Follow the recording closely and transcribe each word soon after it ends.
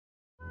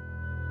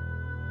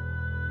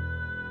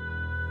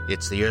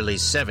It's the early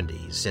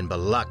 70s in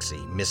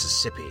Biloxi,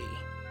 Mississippi.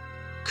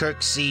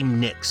 Kirksey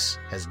Nix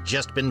has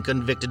just been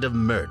convicted of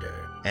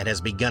murder and has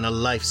begun a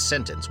life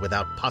sentence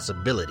without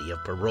possibility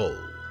of parole.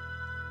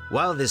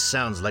 While this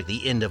sounds like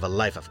the end of a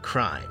life of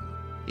crime,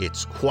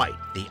 it's quite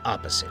the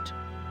opposite.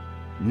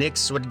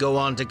 Nix would go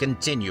on to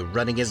continue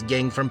running his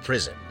gang from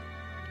prison,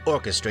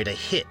 orchestrate a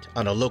hit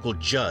on a local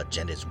judge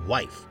and his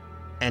wife,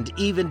 and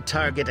even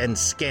target and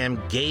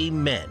scam gay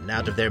men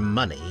out of their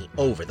money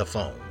over the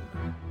phone.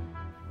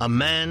 A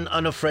man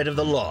unafraid of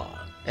the law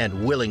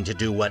and willing to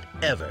do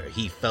whatever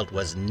he felt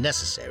was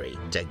necessary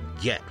to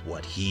get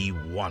what he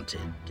wanted.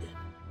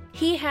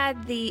 He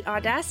had the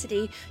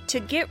audacity to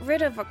get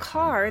rid of a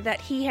car that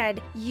he had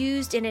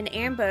used in an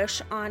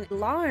ambush on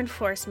law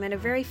enforcement, a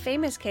very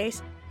famous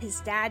case.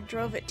 His dad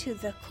drove it to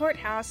the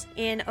courthouse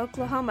in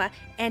Oklahoma,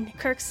 and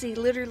Kirksey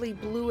literally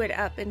blew it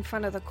up in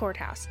front of the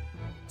courthouse.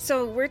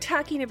 So we're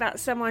talking about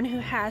someone who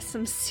has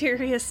some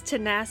serious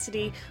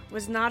tenacity,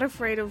 was not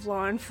afraid of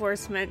law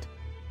enforcement.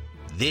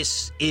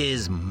 This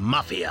is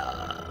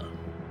Mafia.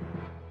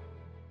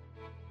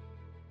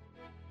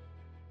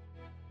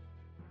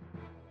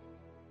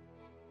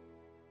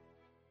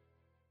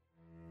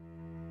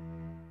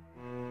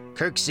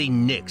 Kirksey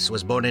Nix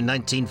was born in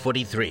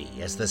 1943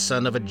 as the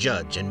son of a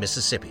judge in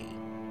Mississippi,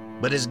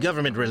 but his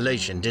government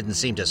relation didn't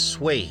seem to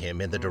sway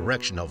him in the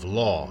direction of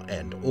law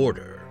and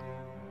order.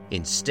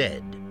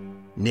 Instead,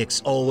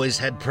 Nix always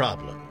had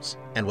problems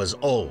and was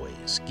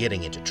always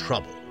getting into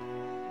trouble.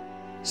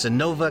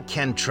 Sonova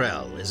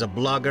Cantrell is a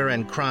blogger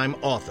and crime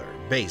author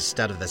based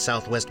out of the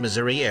southwest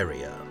Missouri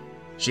area.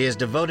 She has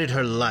devoted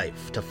her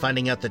life to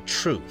finding out the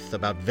truth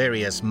about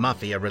various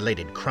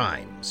mafia-related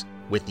crimes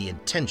with the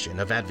intention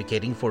of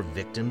advocating for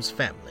victims'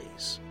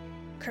 families.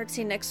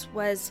 Kirksey Nix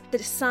was the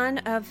son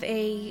of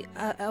a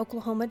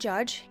Oklahoma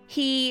judge.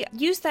 He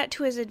used that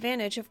to his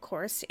advantage, of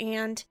course,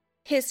 and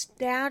his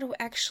dad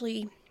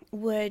actually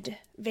would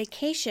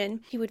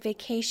vacation. He would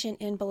vacation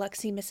in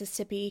Biloxi,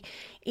 Mississippi,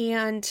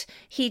 and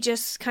he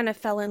just kind of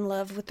fell in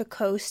love with the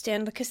coast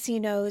and the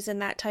casinos and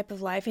that type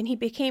of life, and he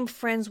became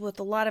friends with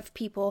a lot of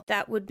people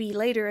that would be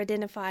later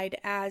identified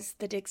as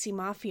the Dixie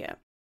Mafia.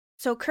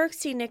 So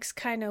Kirksey Nix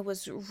kind of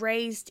was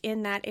raised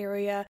in that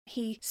area.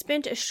 He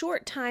spent a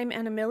short time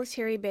on a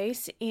military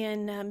base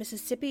in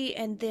Mississippi,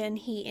 and then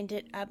he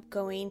ended up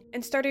going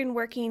and started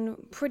working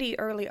pretty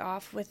early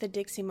off with the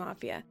Dixie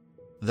Mafia.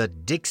 The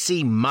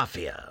Dixie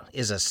Mafia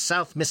is a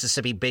South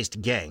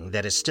Mississippi-based gang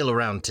that is still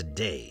around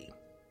today,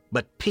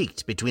 but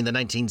peaked between the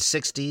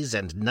 1960s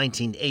and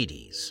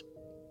 1980s.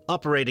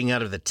 Operating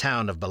out of the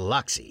town of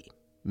Biloxi,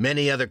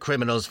 many other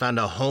criminals found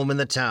a home in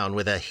the town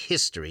with a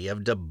history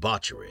of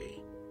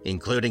debauchery,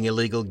 including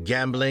illegal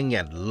gambling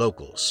and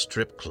local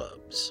strip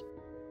clubs.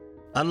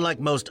 Unlike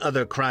most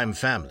other crime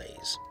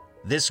families,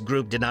 this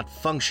group did not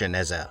function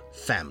as a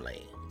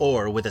family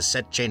or with a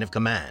set chain of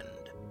command.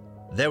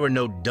 There were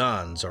no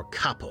dons or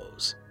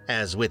capos,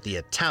 as with the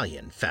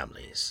Italian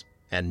families,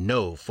 and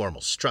no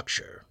formal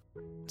structure.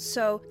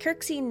 So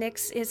Kirksey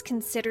Nix is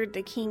considered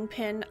the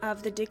kingpin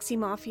of the Dixie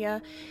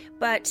Mafia,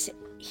 but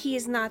he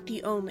is not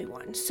the only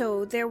one.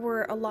 So there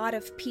were a lot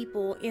of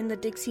people in the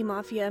Dixie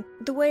Mafia.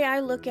 The way I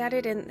look at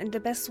it, and the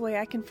best way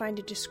I can find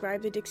to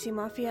describe the Dixie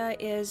Mafia,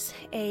 is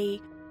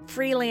a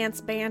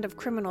freelance band of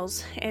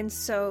criminals, and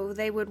so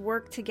they would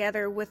work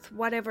together with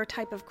whatever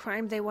type of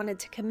crime they wanted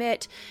to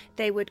commit.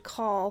 They would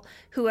call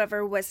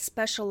whoever was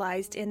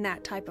specialized in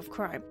that type of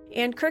crime.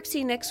 And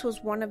Kirksey Nix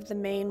was one of the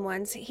main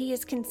ones. He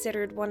is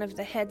considered one of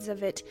the heads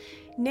of it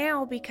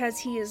now because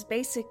he is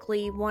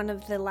basically one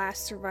of the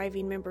last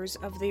surviving members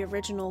of the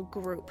original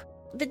group.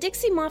 The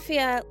Dixie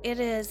Mafia, it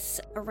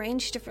is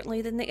arranged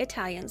differently than the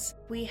Italians.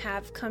 We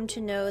have come to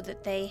know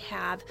that they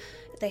have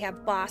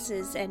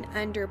bosses and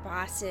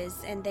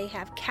underbosses, and they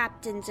have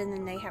captains, and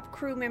then they have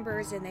crew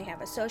members, and they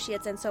have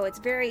associates, and so it's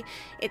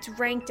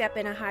ranked up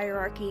in a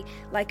hierarchy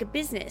like a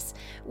business.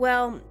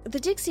 Well, the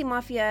Dixie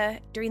Mafia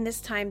during this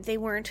time, they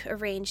weren't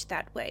arranged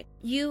that way.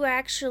 You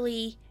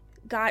actually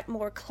got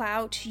more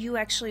clout. You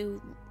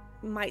actually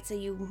might say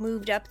you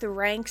moved up the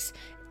ranks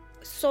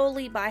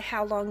solely by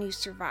how long you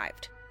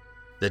survived.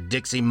 The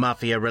Dixie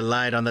Mafia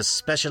relied on the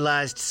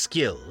specialized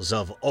skills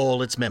of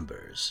all its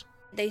members.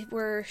 They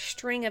were a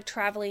string of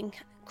traveling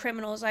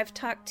criminals. I've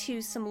talked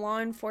to some law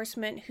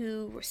enforcement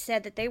who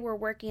said that they were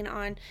working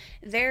on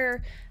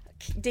their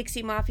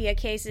Dixie Mafia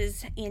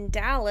cases in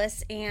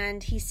Dallas,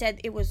 and he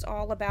said it was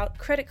all about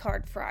credit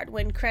card fraud.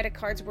 When credit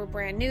cards were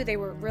brand new, they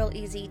were real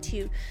easy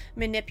to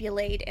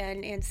manipulate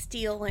and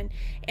steal,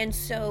 and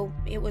so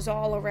it was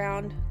all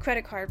around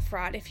credit card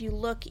fraud. If you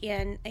look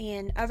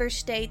in other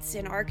states,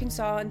 in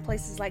Arkansas and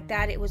places like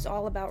that, it was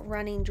all about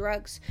running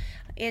drugs.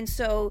 And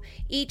so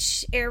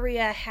each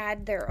area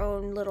had their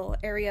own little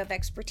area of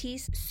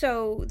expertise.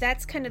 So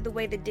that's kind of the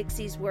way the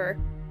Dixies were.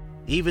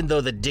 Even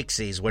though the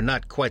Dixies were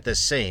not quite the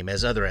same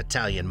as other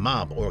Italian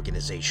mob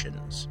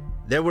organizations,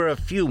 there were a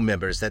few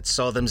members that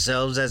saw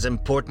themselves as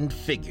important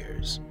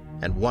figures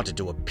and wanted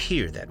to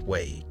appear that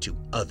way to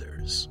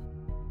others.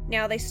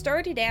 Now, they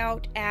started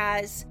out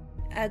as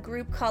a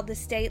group called the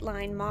State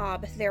Line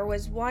Mob. There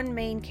was one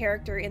main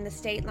character in the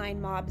State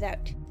Line Mob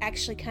that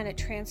actually kind of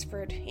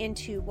transferred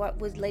into what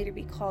would later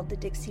be called the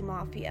Dixie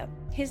Mafia.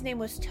 His name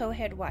was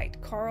Towhead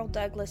White, Carl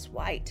Douglas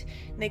White,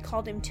 and they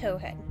called him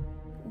Towhead.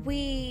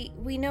 We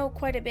know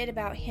quite a bit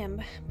about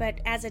him, but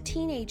as a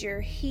teenager,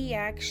 he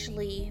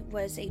actually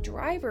was a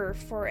driver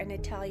for an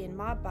Italian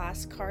mob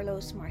boss,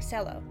 Carlos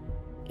Marcello.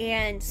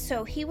 And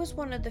so he was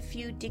one of the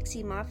few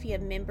Dixie Mafia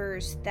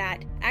members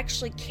that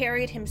actually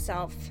carried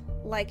himself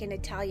like an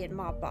Italian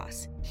mob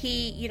boss.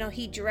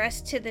 He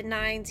dressed to the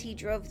nines, he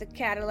drove the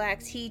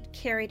Cadillacs, he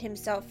carried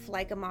himself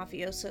like a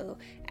mafioso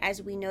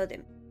as we know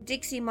them.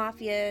 Dixie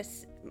Mafia,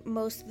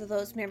 most of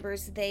those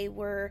members, they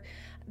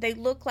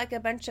looked like a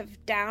bunch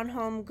of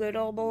down-home good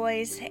old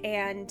boys,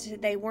 and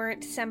they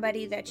weren't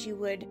somebody that you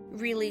would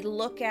really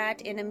look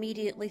at and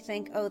immediately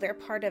think, oh, they're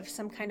part of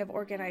some kind of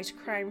organized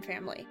crime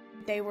family.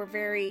 They were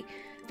very,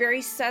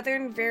 very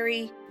Southern,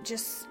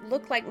 just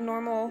looked like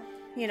normal,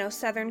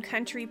 Southern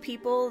country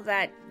people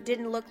that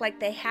didn't look like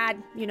they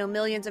had,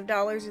 millions of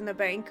dollars in the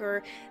bank,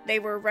 or they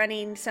were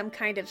running some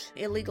kind of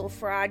illegal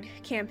fraud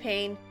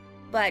campaign.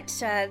 But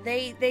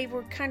they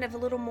were kind of a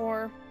little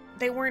more,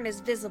 they weren't as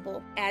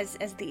visible as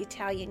the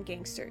Italian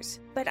gangsters.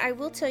 But I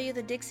will tell you,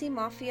 the Dixie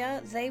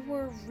Mafia, they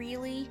were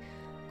really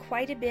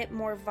quite a bit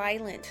more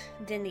violent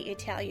than the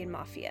Italian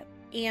Mafia.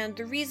 And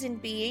the reason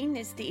being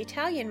is the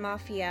Italian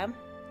Mafia,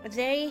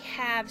 they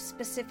have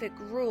specific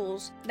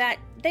rules that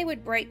they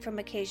would break from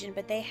occasion,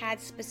 but they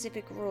had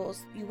specific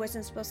rules. You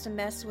wasn't supposed to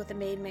mess with a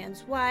made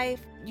man's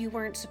wife. You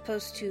weren't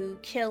supposed to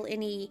kill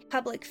any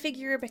public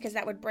figure because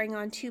that would bring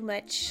on too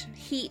much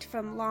heat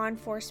from law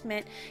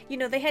enforcement.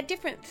 They had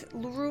different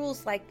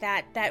rules like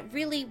that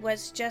really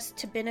was just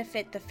to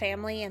benefit the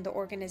family and the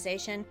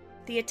organization.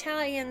 The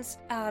Italians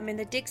and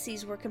the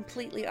Dixies were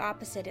completely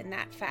opposite in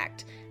that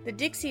fact. The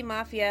Dixie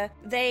Mafia,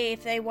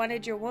 if they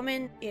wanted your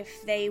woman,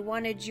 if they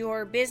wanted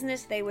your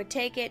business, they would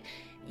take it.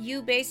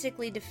 You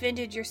basically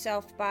defended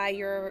yourself by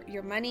your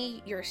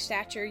money, your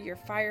stature, your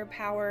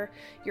firepower,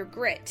 your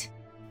grit.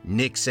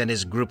 Nix and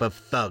his group of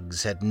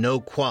thugs had no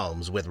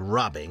qualms with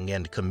robbing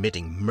and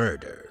committing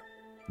murder.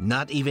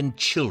 Not even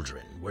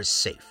children were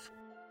safe.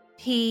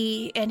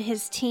 He and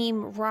his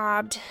team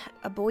robbed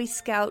a Boy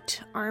Scout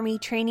Army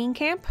training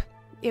camp.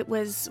 It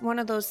was one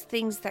of those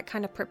things that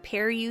kind of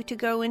prepare you to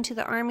go into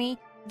the Army.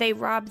 They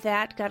robbed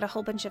that, got a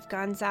whole bunch of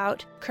guns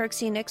out.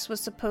 Kirksey Nix was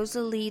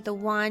supposedly the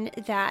one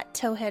that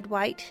Towhead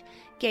White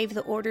gave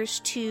the orders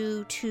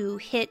to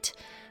hit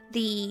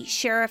the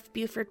Sheriff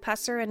Buford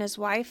Pusser and his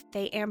wife.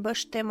 They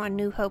ambushed them on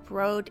New Hope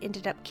Road,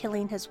 ended up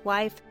killing his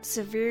wife,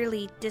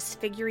 severely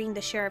disfiguring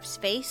the sheriff's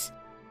face.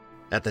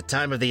 At the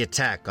time of the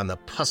attack on the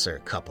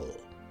Pusser couple,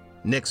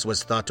 Nix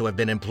was thought to have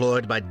been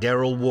employed by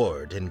Darrell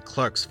Ward in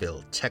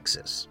Clarksville,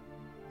 Texas.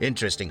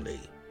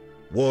 Interestingly,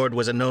 Ward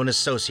was a known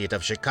associate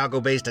of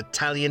Chicago-based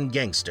Italian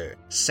gangster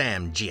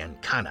Sam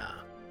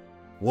Giancana.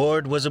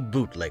 Ward was a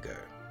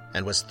bootlegger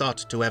and was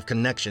thought to have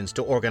connections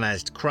to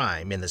organized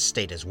crime in the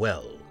state as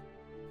well.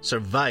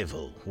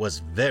 Survival was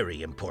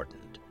very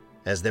important,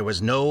 as there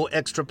was no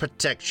extra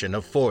protection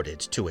afforded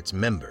to its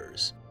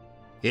members.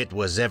 It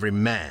was every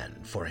man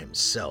for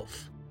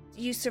himself.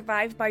 You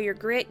survive by your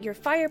grit, your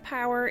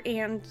firepower,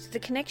 and the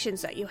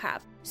connections that you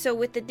have. So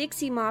with the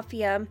Dixie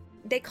Mafia,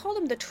 they called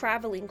them the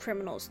traveling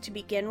criminals to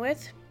begin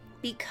with,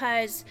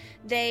 because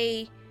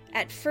they,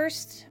 at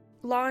first,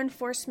 law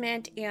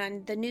enforcement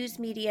and the news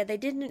media, they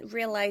didn't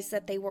realize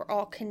that they were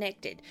all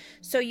connected.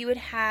 So you would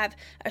have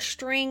a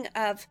string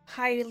of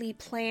highly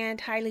planned,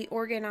 highly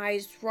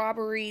organized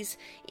robberies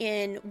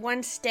in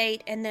one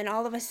state, and then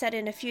all of a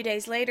sudden, a few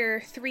days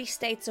later, 3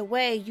 states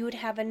away, you would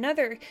have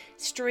another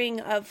string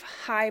of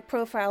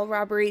high-profile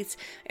robberies,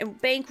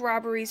 and bank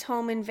robberies,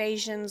 home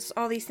invasions,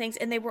 all these things,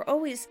 and they were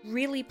always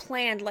really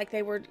planned, like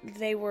they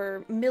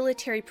were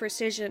military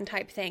precision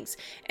type things.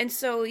 And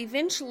so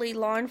eventually,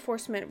 law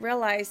enforcement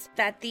realized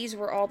that these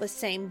were all the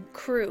same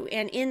crew,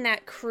 and in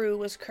that crew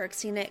was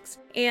Kirksey Nix.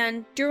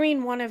 And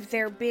during one of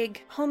their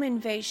big home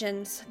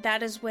invasions,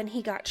 that is when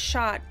he got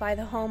shot by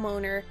the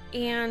homeowner,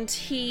 and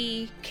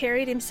he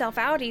carried himself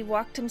out, he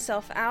walked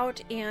himself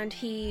out, and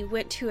he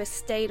went to a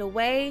state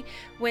away,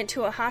 went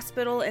to a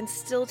hospital, and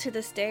still to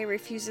this day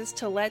refuses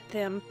to let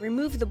them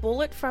remove the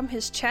bullet from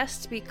his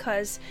chest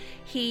because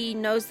he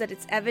knows that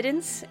it's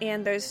evidence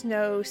and there's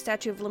no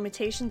statute of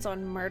limitations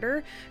on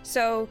murder.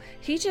 So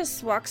he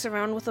just walks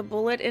around with a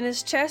bullet in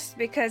his chest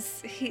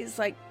because he's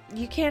like,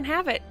 you can't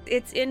have it.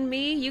 It's in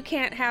me. You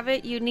can't have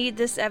it. You need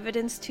this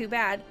evidence too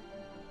bad.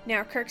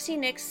 Now, Kirksey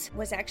Nix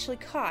was actually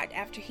caught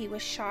after he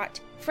was shot.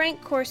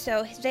 Frank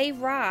Corso, they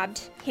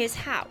robbed his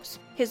house.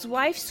 His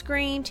wife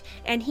screamed,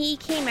 and he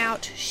came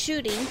out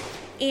shooting,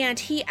 and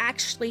he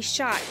actually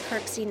shot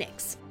Kirksey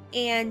Nix.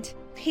 And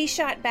he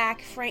shot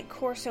back. Frank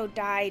Corso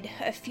died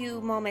a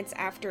few moments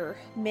after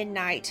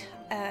midnight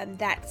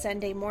that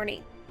Sunday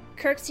morning.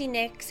 Kirksey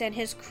Nix and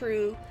his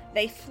crew,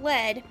 they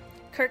fled.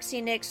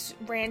 Kirksey Nix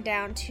ran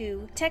down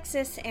to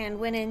Texas and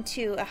went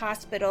into a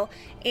hospital,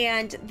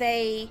 and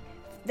they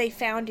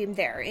found him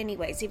there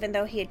anyways, even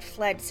though he had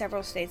fled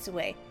several states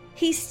away.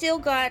 He still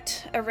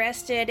got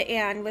arrested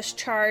and was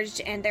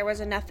charged, and there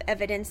was enough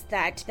evidence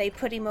that they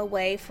put him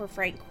away for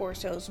Frank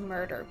Corso's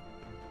murder.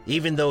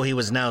 Even though he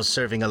was now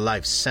serving a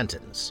life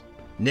sentence,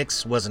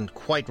 Nix wasn't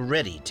quite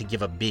ready to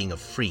give up being a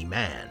free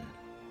man,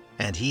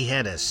 and he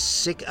had a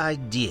sick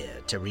idea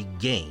to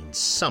regain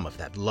some of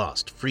that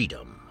lost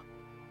freedom.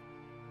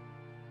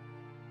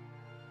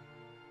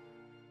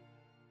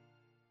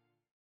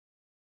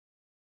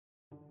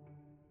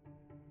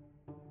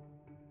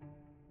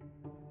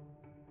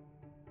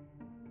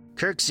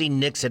 Kirksey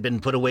Nix had been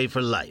put away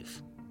for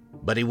life,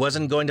 but he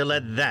wasn't going to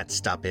let that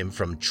stop him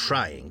from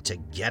trying to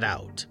get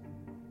out.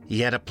 He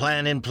had a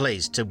plan in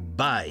place to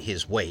buy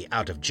his way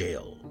out of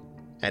jail,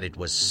 and it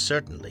was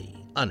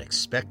certainly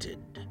unexpected.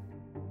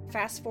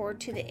 Fast forward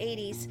to the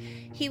 80s,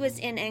 he was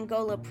in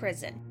Angola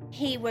prison.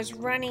 He was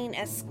running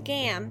a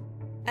scam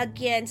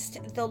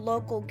against the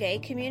local gay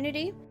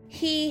community.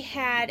 He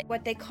had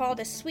what they called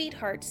a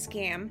sweetheart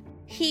scam.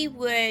 He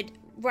would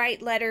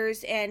write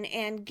letters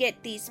and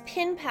get these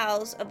pen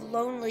pals of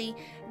lonely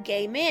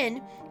gay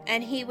men,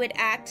 and he would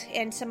act,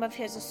 and some of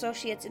his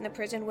associates in the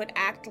prison would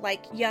act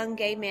like young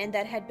gay men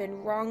that had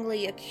been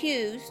wrongly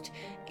accused,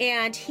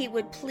 and he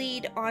would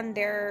plead on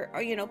their,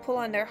 pull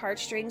on their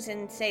heartstrings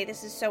and say,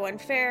 this is so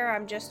unfair,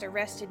 I'm just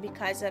arrested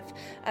because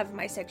of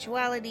my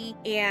sexuality,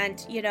 and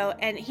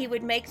he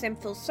would make them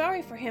feel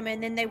sorry for him,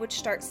 and then they would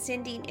start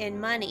sending in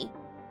money.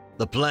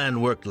 The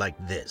plan worked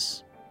like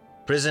this.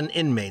 Prison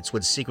inmates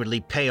would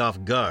secretly pay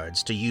off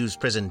guards to use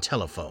prison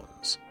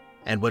telephones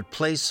and would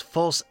place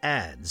false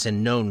ads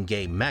in known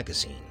gay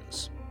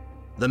magazines.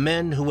 The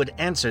men who would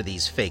answer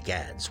these fake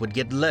ads would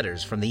get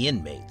letters from the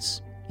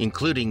inmates,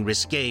 including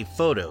risque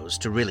photos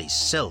to really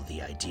sell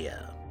the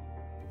idea.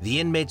 The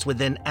inmates would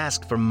then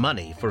ask for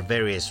money for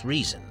various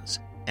reasons,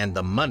 and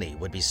the money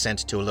would be sent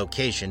to a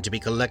location to be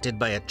collected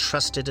by a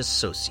trusted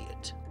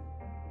associate.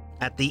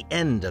 At the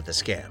end of the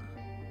scam,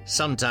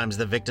 sometimes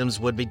the victims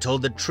would be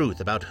told the truth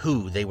about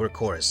who they were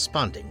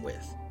corresponding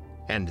with,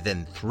 and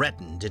then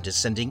threatened into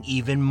sending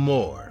even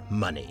more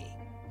money,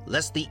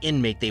 lest the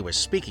inmate they were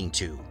speaking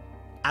to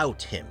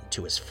out him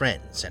to his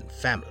friends and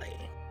family.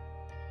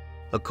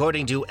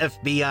 According to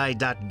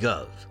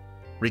FBI.gov,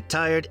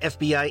 retired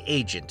FBI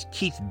agent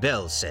Keith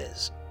Bell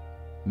says,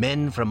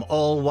 men from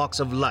all walks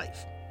of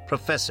life,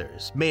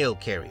 professors, mail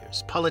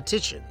carriers,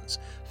 politicians,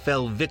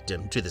 fell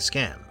victim to the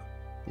scam.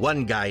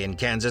 One guy in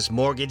Kansas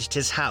mortgaged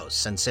his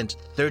house and sent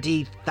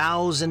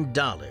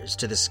 $30,000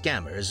 to the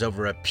scammers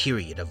over a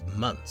period of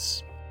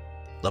months.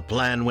 The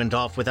plan went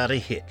off without a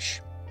hitch.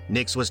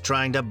 Nix was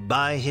trying to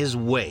buy his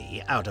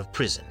way out of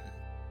prison.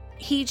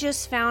 He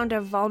just found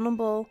a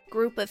vulnerable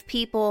group of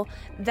people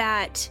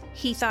that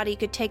he thought he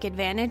could take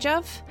advantage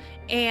of,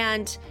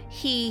 and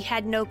he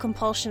had no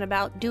compulsion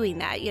about doing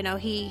that.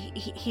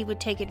 He would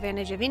take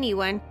advantage of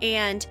anyone,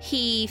 and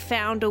he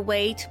found a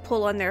way to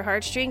pull on their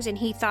heartstrings, and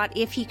he thought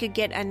if he could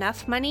get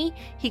enough money,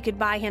 he could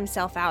buy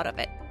himself out of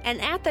it. And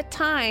at the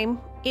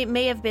time, it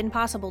may have been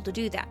possible to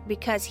do that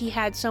because he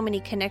had so many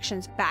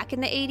connections back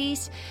in the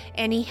 80s,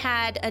 and he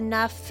had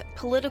enough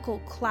political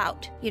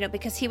clout,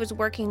 because he was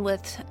working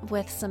with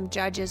some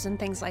judges and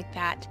things like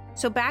that.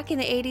 So back in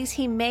the 80s,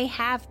 he may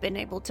have been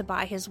able to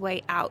buy his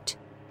way out.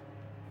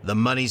 The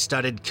money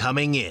started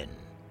coming in,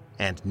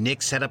 and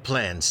Nix had a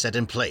plan set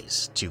in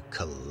place to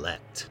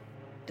collect.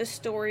 The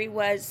story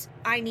was,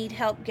 I need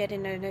help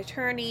getting an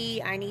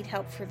attorney, I need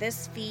help for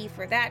this fee,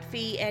 for that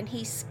fee, and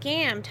he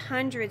scammed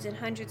hundreds and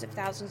hundreds of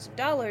thousands of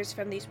dollars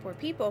from these poor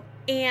people.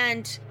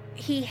 And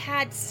he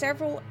had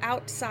several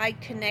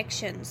outside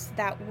connections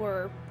that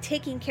were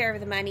taking care of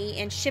the money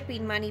and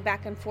shipping money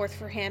back and forth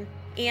for him.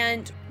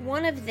 And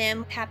one of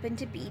them happened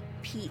to be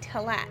Pete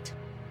Halat.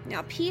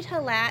 Now, Pete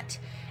Halat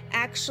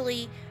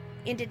actually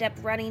ended up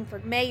running for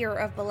mayor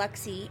of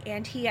Biloxi,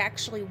 and he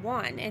actually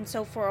won. And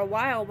so for a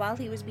while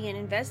he was being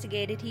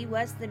investigated, he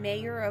was the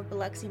mayor of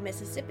Biloxi,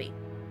 Mississippi.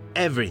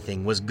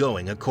 Everything was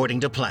going according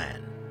to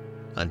plan,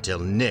 until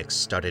Nix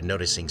started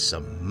noticing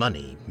some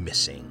money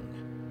missing.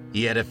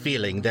 He had a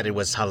feeling that it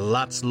was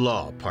Halat's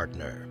law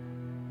partner,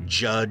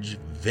 Judge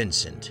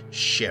Vincent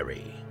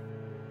Sherry.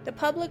 The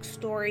public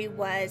story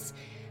was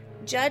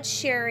Judge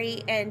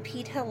Sherry and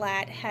Pete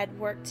Halat had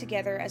worked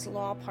together as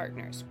law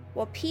partners.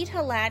 Well, Pete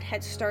Halat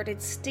had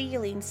started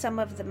stealing some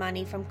of the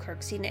money from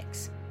Kirksey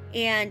Nix.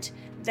 And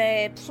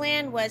the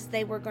plan was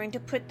they were going to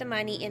put the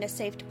money in a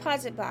safe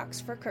deposit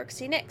box for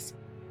Kirksey Nix.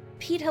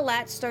 Pete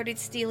Halat started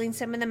stealing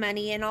some of the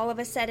money, and all of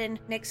a sudden,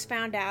 Nix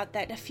found out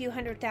that a few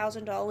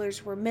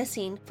 $100,000 were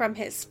missing from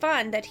his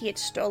fund that he had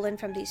stolen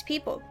from these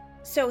people.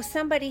 So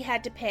somebody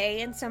had to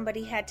pay and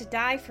somebody had to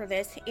die for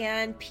this,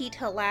 and Pete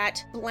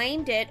Halat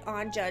blamed it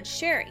on Judge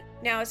Sherry.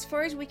 Now, as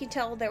far as we can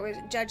tell,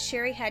 Judge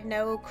Sherry had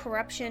no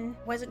corruption,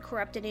 wasn't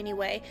corrupt in any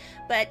way,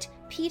 but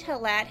Pete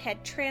Halat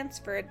had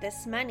transferred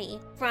this money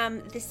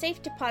from the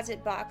safe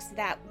deposit box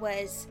that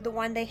was the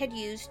one they had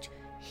used.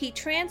 He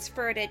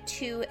transferred it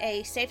to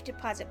a safe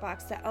deposit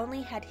box that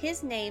only had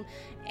his name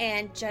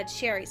and Judge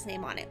Sherry's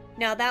name on it.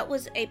 Now, that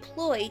was a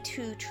ploy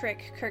to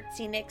trick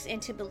Kirksey Nix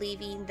into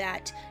believing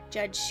that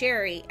Judge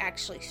Sherry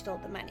actually stole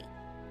the money.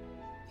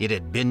 It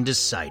had been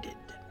decided.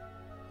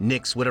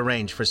 Nix would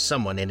arrange for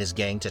someone in his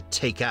gang to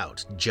take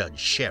out Judge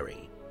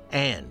Sherry,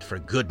 and for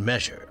good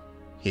measure,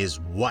 his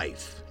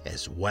wife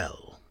as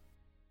well.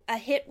 A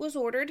hit was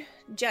ordered.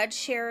 Judge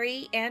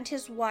Sherry and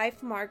his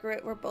wife,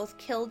 Margaret, were both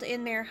killed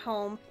in their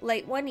home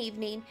late one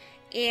evening,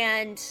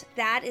 and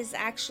that is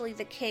actually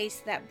the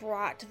case that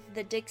brought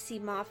the Dixie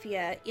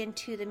Mafia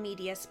into the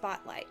media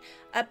spotlight.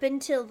 Up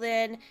until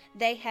then,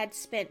 they had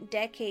spent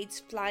decades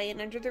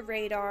flying under the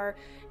radar.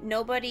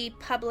 Nobody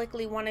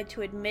publicly wanted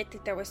to admit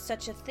that there was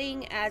such a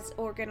thing as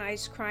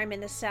organized crime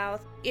in the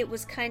South. It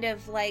was kind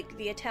of like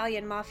the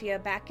Italian Mafia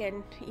back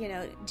in,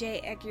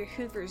 J. Edgar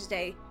Hoover's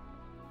day.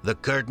 The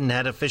curtain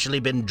had officially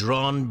been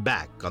drawn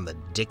back on the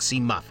Dixie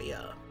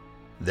Mafia.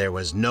 There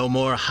was no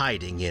more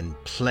hiding in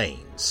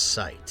plain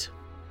sight.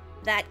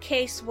 That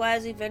case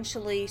was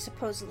eventually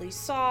supposedly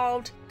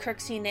solved.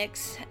 Kirksey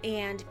Nix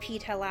and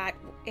Pete Halat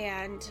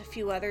and a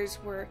few others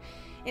were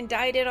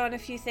indicted on a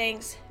few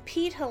things.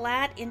 Pete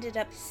Halat ended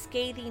up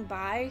skating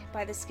by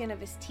the skin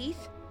of his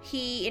teeth.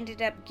 He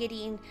ended up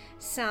getting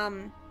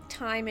some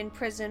time in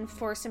prison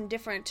for some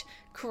different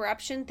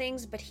corruption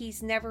things, but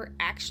he's never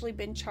actually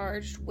been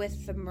charged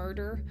with the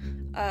murder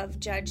of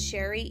Judge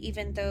Sherry,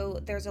 even though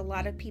there's a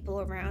lot of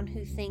people around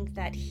who think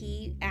that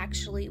he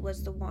actually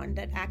was the one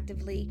that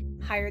actively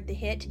hired the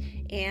hit.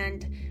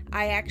 And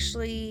I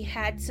actually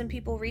had some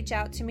people reach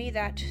out to me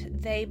that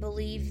they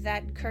believe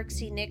that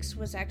Kirksey Nix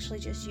was actually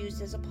just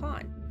used as a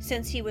pawn.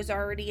 Since he was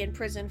already in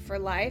prison for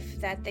life,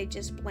 that they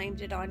just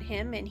blamed it on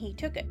him and he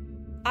took it.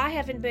 I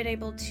haven't been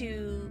able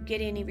to get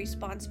any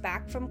response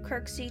back from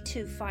Kirksey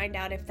to find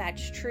out if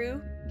that's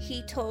true.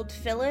 He told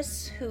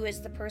Phyllis, who is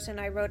the person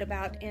I wrote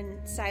about in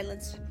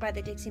Silence by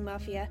the Dixie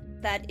Mafia,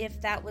 that if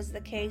that was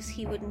the case,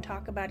 he wouldn't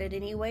talk about it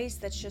anyways.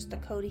 That's just the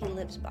code he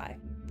lives by.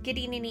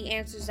 Getting any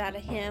answers out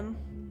of him,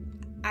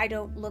 I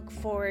don't look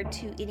forward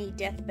to any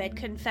deathbed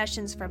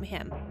confessions from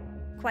him.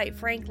 Quite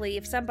frankly,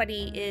 if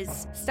somebody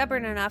is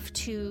stubborn enough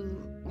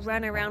to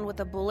run around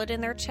with a bullet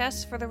in their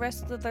chest for the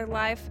rest of their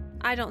life,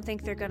 I don't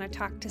think they're going to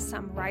talk to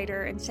some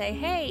writer and say,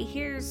 hey,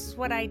 here's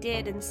what I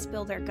did, and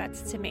spill their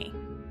guts to me.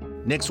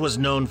 Nix was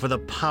known for the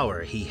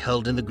power he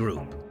held in the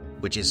group,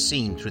 which is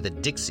seen through the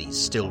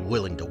Dixies still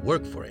willing to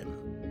work for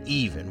him,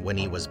 even when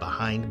he was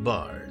behind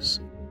bars.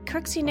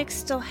 Kirksey Nix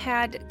still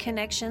had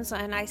connections,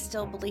 and I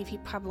still believe he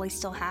probably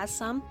still has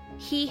some.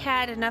 He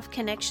had enough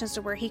connections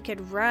to where he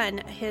could run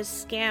his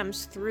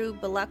scams through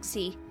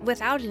Biloxi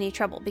without any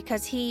trouble,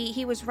 because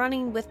he was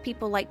running with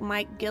people like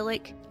Mike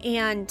Gillick,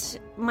 and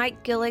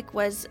Mike Gillick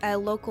was a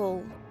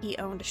local. He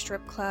owned a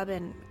strip club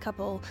and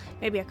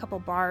maybe a couple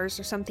bars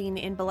or something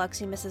in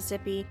Biloxi,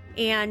 Mississippi.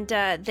 And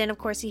then, of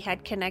course, he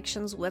had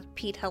connections with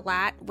Pete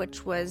Halat,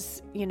 which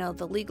was,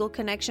 the legal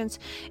connections.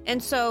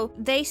 And so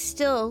they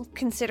still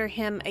consider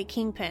him a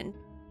kingpin.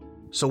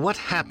 So what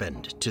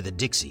happened to the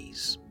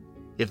Dixies?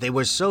 If they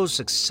were so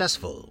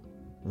successful,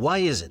 why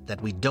is it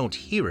that we don't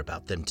hear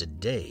about them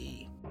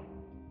today?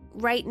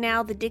 Right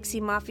now, the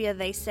Dixie Mafia,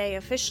 they say,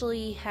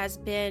 officially has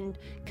been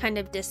kind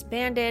of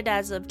disbanded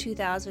as of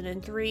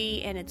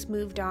 2003, and it's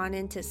moved on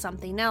into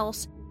something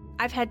else.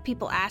 I've had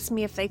people ask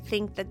me if they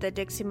think that the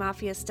Dixie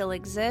Mafia still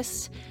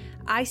exists.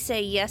 I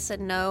say yes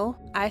and no.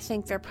 I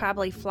think they're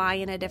probably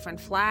flying a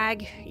different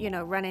flag,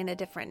 running a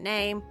different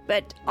name.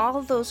 But all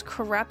of those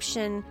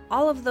corruption,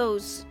 all of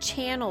those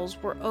channels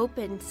were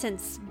open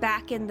since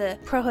back in the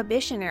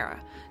Prohibition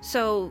era.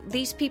 So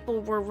these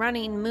people were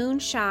running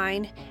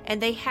moonshine,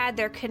 and they had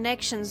their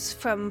connections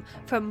from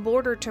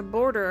border to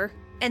border.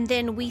 And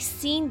then we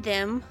seen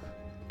them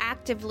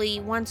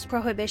actively, once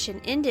Prohibition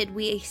ended,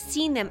 we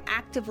seen them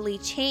actively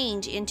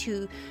change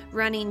into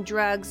running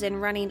drugs and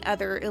running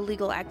other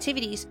illegal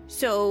activities.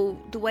 So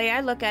the way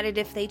I look at it,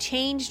 if they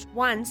changed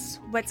once,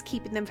 what's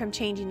keeping them from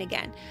changing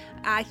again?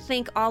 I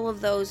think all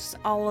of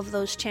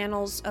those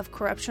channels of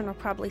corruption are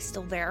probably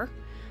still there.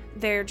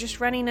 They're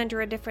just running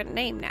under a different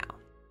name now.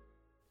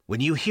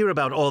 When you hear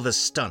about all the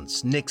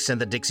stunts Nix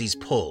and the Dixies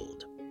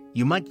pulled,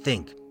 you might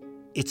think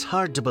it's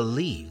hard to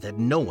believe that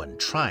no one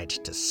tried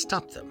to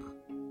stop them.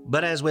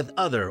 But as with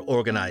other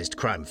organized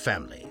crime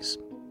families,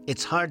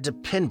 it's hard to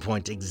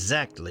pinpoint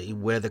exactly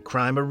where the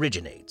crime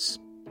originates,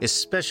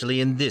 especially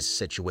in this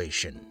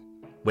situation,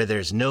 where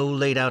there's no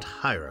laid-out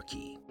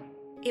hierarchy.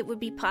 It would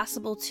be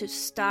possible to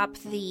stop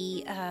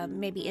the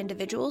maybe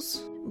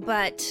individuals,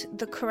 but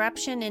the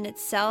corruption in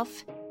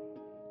itself,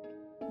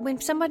 when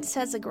someone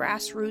says a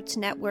grassroots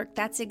network,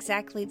 that's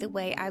exactly the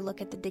way I look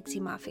at the Dixie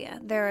Mafia.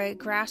 They're a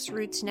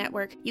grassroots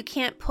network. You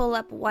can't pull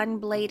up one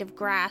blade of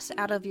grass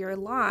out of your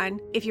lawn.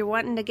 If you're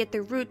wanting to get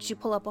the roots, you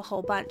pull up a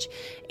whole bunch.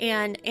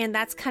 And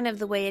that's kind of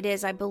the way it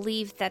is. I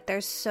believe that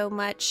there's so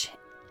much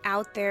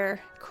out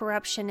there,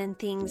 corruption and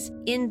things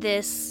in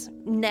this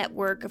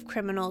network of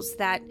criminals,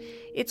 that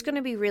it's going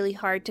to be really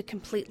hard to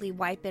completely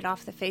wipe it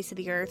off the face of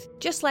the earth.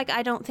 Just like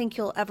I don't think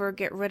you'll ever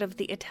get rid of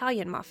the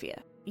Italian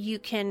Mafia. You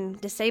can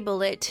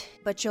disable it,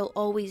 but you'll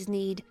always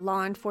need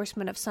law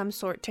enforcement of some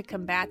sort to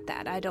combat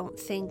that. I don't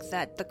think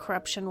that the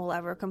corruption will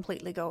ever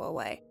completely go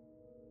away.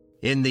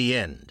 In the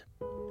end,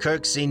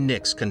 Kirksey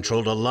Nix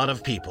controlled a lot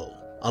of people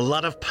a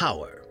lot of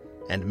power,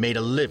 and made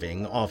a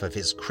living off of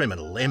his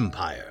criminal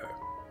empire.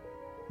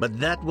 But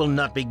that will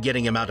not be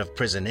getting him out of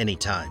prison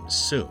anytime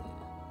soon.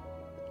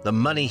 The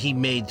money he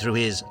made through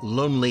his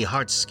Lonely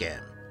Hearts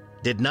scam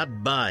did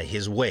not buy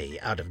his way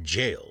out of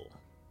jail,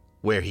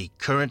 where he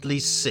currently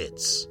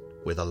sits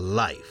with a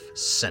life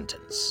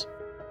sentence.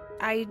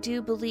 I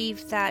do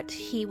believe that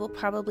he will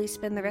probably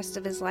spend the rest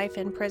of his life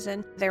in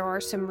prison. There are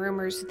some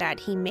rumors that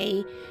he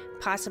may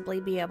possibly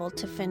be able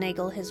to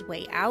finagle his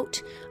way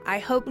out. I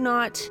hope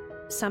not.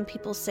 Some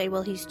people say,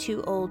 well, he's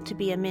too old to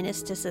be a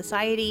menace to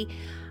society.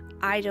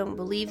 I don't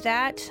believe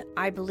that.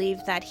 I believe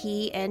that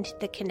he and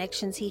the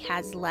connections he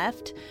has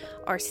left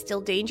are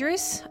still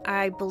dangerous.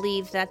 I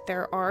believe that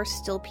there are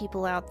still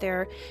people out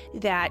there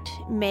that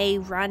may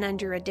run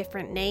under a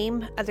different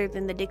name other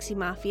than the Dixie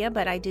Mafia,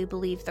 but I do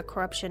believe the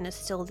corruption is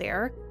still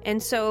there.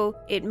 And so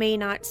it may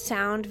not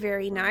sound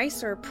very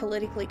nice or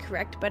politically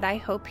correct, but I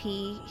hope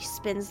he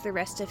spends the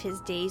rest of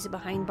his days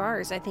behind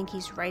bars. I think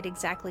he's right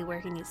exactly where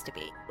he needs to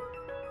be.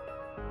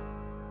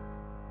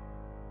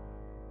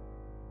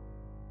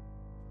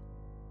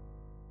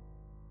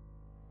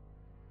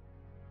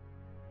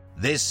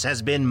 This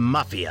has been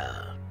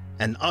Mafia,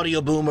 an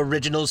Audioboom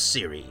original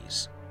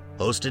series,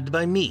 hosted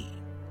by me,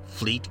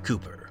 Fleet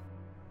Cooper.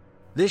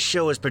 This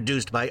show is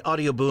produced by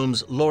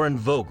Audioboom's Lauren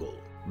Vogel,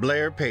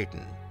 Blair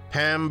Payton,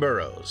 Pam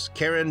Burrows,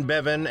 Karen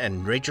Bevan,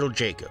 and Rachel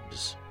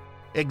Jacobs.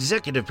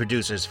 Executive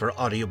producers for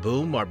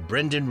Audioboom are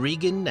Brendan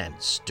Regan and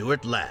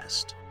Stuart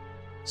Last.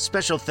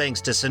 Special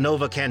thanks to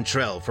Sonova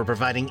Cantrell for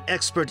providing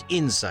expert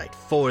insight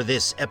for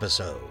this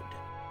episode.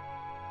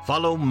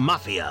 Follow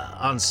Mafia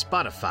on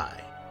Spotify,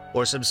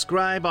 or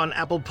subscribe on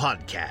Apple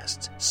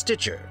Podcasts,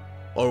 Stitcher,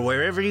 or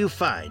wherever you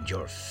find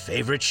your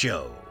favorite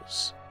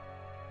shows.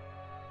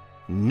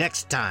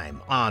 Next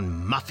time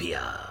on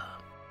Mafia,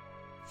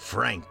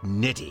 Frank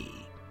Nitti,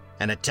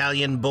 an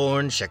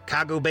Italian-born,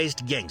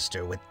 Chicago-based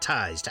gangster with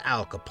ties to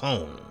Al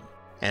Capone,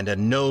 and a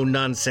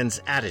no-nonsense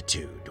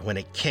attitude when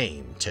it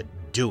came to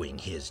doing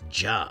his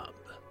job.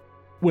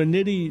 When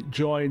Nitti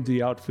joined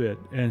the outfit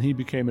and he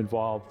became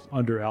involved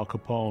under Al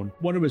Capone,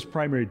 one of his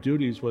primary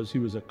duties was he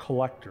was a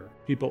collector.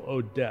 People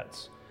owed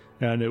debts,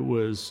 and it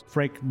was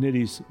Frank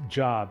Nitti's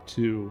job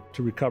to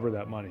recover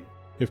that money.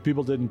 If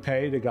people didn't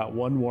pay, they got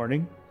one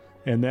warning,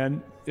 and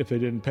then if they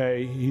didn't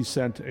pay, he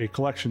sent a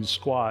collection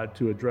squad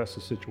to address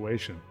the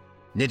situation.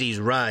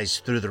 Nitti's rise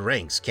through the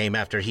ranks came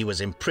after he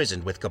was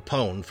imprisoned with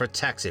Capone for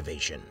tax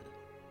evasion.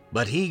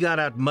 But he got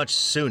out much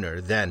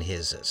sooner than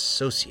his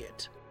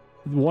associate.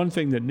 One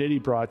thing that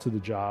Nitti brought to the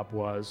job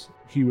was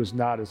he was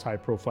not as high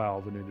profile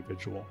of an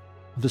individual.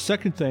 The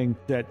second thing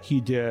that he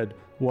did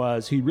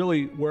was he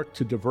really worked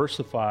to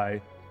diversify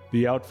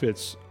the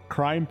outfit's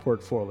crime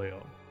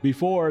portfolio.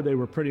 Before, they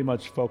were pretty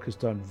much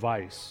focused on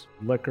vice,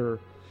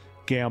 liquor,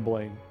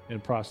 gambling,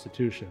 and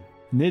prostitution.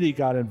 Nitti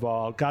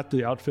got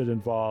the outfit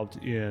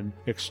involved in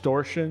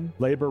extortion,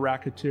 labor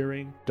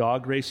racketeering,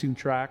 dog racing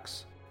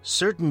tracks.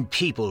 Certain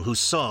people who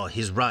saw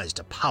his rise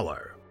to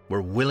power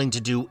were willing to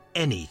do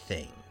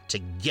anything to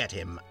get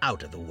him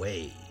out of the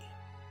way.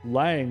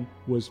 Lang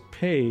was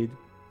paid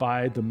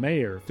by the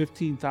mayor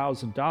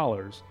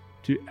 $15,000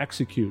 to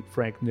execute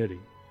Frank Nitti.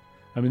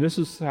 I mean, this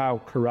is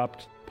how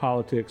corrupt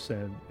politics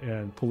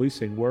and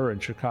policing were in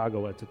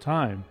Chicago at the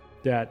time,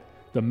 that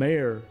the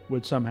mayor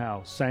would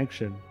somehow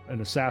sanction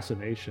an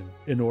assassination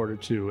in order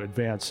to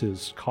advance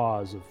his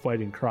cause of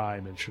fighting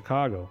crime in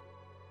Chicago.